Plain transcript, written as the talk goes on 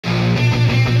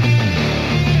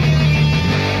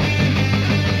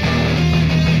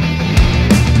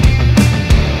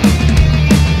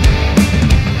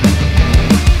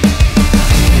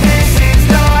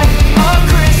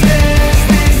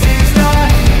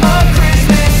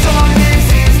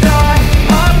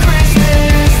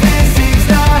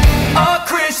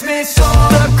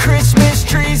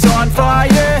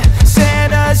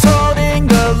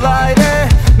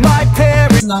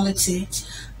quality.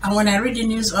 And when I read the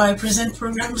news or I present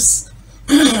programs,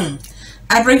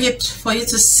 I bring it for you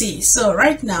to see. So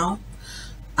right now,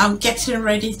 I'm getting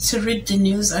ready to read the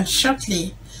news, and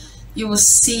shortly you will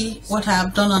see what I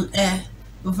have done on air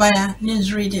via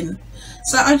news reading.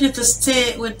 So I urge you to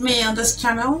stay with me on this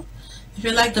channel. If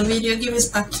you like the video, give it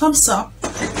a thumbs up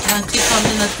and click on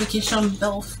the notification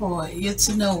bell for you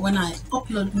to know when I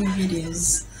upload new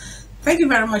videos. Thank you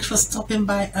very much for stopping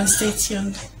by, and stay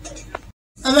tuned.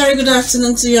 A very good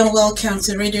afternoon to you and welcome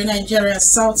to Radio Nigeria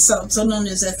South Zone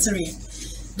News at 3.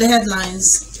 The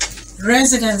headlines: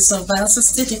 residents of Bayelsa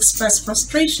State express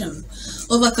frustration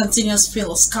over continuous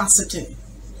fuel scarcity.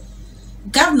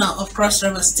 Governor of Cross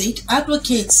River State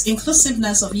advocates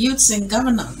inclusiveness of youths in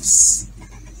governance.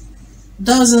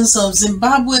 Dozens of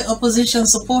Zimbabwe opposition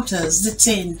supporters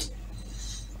detained.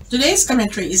 Today's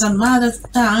commentary is on mother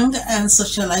tongue and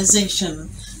socialization.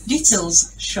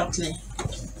 Details shortly.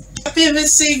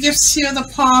 PVC gives you the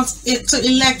power to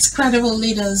elect credible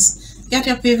leaders. Get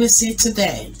your PVC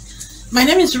today. My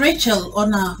name is Rachel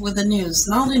Ona with the news.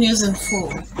 Now the news in full.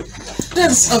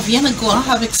 Residents of Yenagoa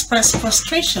have expressed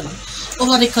frustration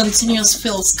over the continuous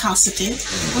fuel scarcity,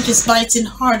 which is biting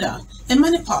harder in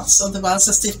many parts of the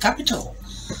Bayelsa State capital.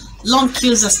 Long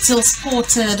queues are still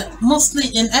spotted, mostly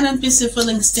in NNPC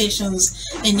filling stations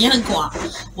in Yenagoa,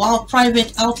 while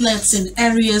private outlets in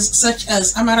areas such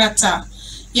as Amarata,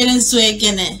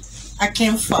 Yenezuegene,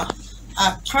 Akemfa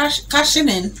are cashing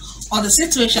in on the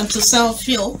situation to sell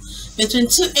fuel between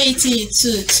 280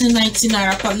 to 290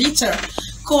 naira per liter,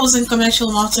 causing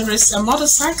commercial motorists and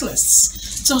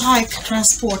motorcyclists to hike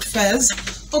transport fares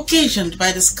occasioned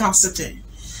by the scarcity.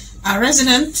 A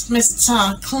resident,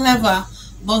 Mr. Clever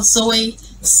Bonsoe,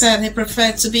 said he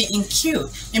preferred to be in queue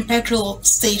in petrol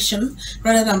station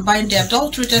rather than buying the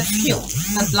adulterated fuel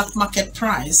at black market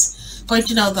price,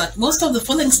 pointing out that most of the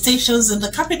filling stations in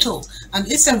the capital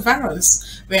and its environs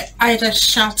were either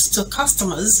shut to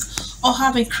customers or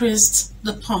have increased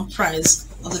the pump price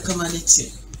of the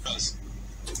commodity.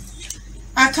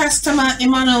 Our customer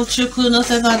Emmanuel Chukwu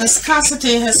noted that the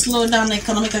scarcity has slowed down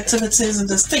economic activities in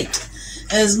the state,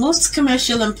 as most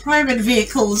commercial and private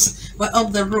vehicles were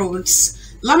off the roads,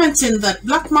 lamenting that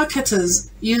black marketers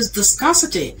used the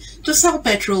scarcity to sell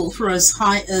petrol for as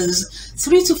high as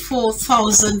 3,000 to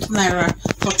 4,000 naira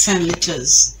for 10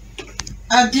 liters.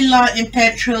 A dealer in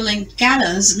petrol in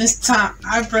Ghana's Mr.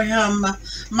 Abraham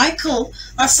Michael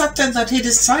asserted that he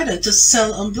decided to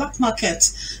sell on black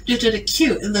market due to the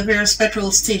queue in the various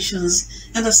petrol stations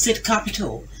in the state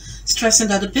capital, stressing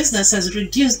that the business has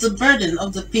reduced the burden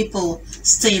of the people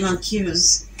staying on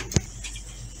queues.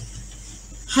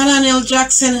 Hannah Neil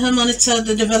Jackson, who monitored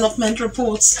the development,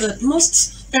 reports that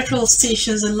most petrol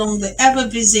stations along the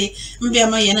ever-busy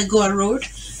Mbiama-Yenagoa Road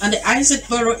and the Isaac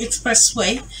Borough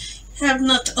Expressway have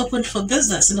not opened for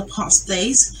business in the past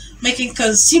days, making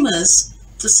consumers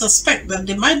to suspect that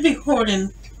they might be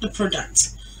hoarding the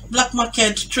product. Black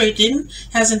market trading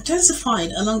has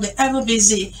intensified along the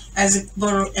ever-busy Isaac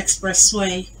Borough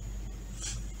Expressway.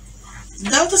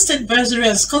 Delta State Bursary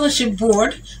and Scholarship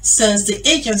Board says the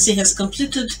agency has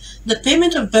completed the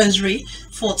payment of bursary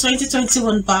for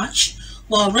 2021 batch,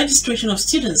 while registration of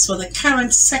students for the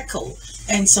current cycle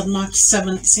ends on March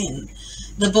 17.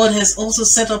 The board has also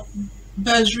set up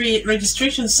bursary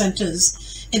registration centers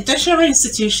in tertiary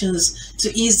institutions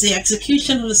to ease the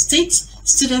execution of the state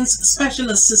Students Special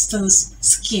Assistance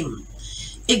Scheme.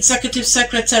 Executive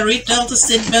Secretary, Delta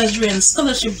State Bursary and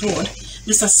Scholarship Board,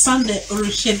 Mr. Sunday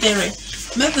Orushedere,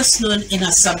 made this known in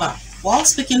Asaba while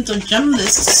speaking to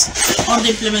journalists on the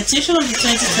implementation of the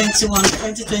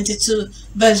 2021-2022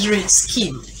 bursary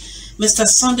scheme. Mr.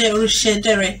 Sunday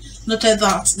Orushedere noted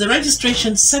that the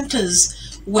registration centers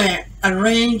were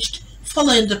arranged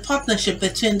following the partnership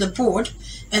between the board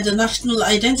and the National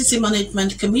Identity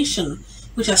Management Commission,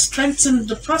 which has strengthened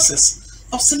the process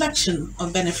of selection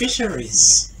of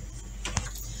beneficiaries.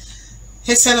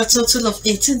 He said a total of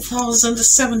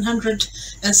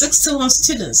 18,761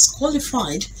 students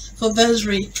qualified for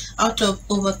bursary out of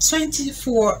over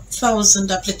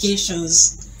 24,000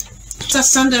 applications. Mr.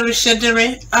 Sunday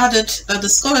Rishedere added that the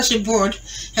Scholarship Board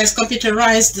has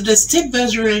computerized the state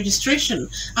bursary registration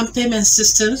and payment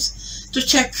systems to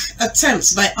check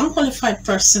attempts by unqualified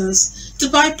persons to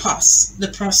bypass the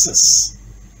process.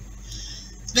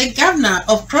 The governor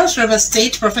of Cross River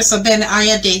State, Professor Ben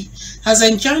Ayade, has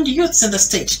enjoined youths in the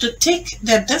state to take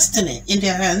their destiny in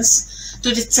their hands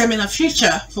to determine a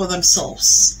future for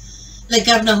themselves. The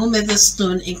governor, who made this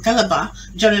known in Calabar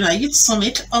during a youth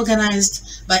summit organized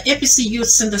by APC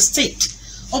youths in the state,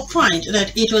 opined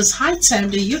that it was high time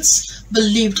the youths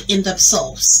believed in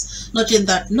themselves, noting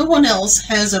that no one else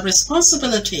has a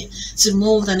responsibility to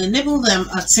mold and enable them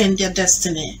attain their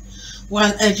destiny.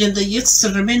 While urging the youths to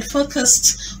remain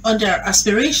focused on their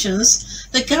aspirations,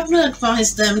 the governor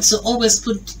advised them to always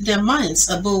put their minds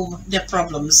above their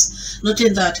problems,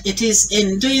 noting that it is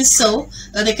in doing so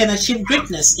that they can achieve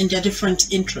greatness in their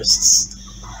different interests.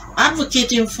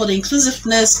 Advocating for the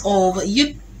inclusiveness of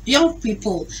young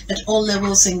people at all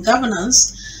levels in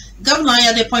governance, Governor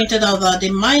Ayade pointed out that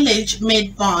the mileage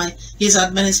made by his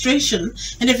administration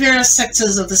in the various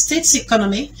sectors of the state's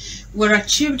economy were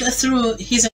achieved through his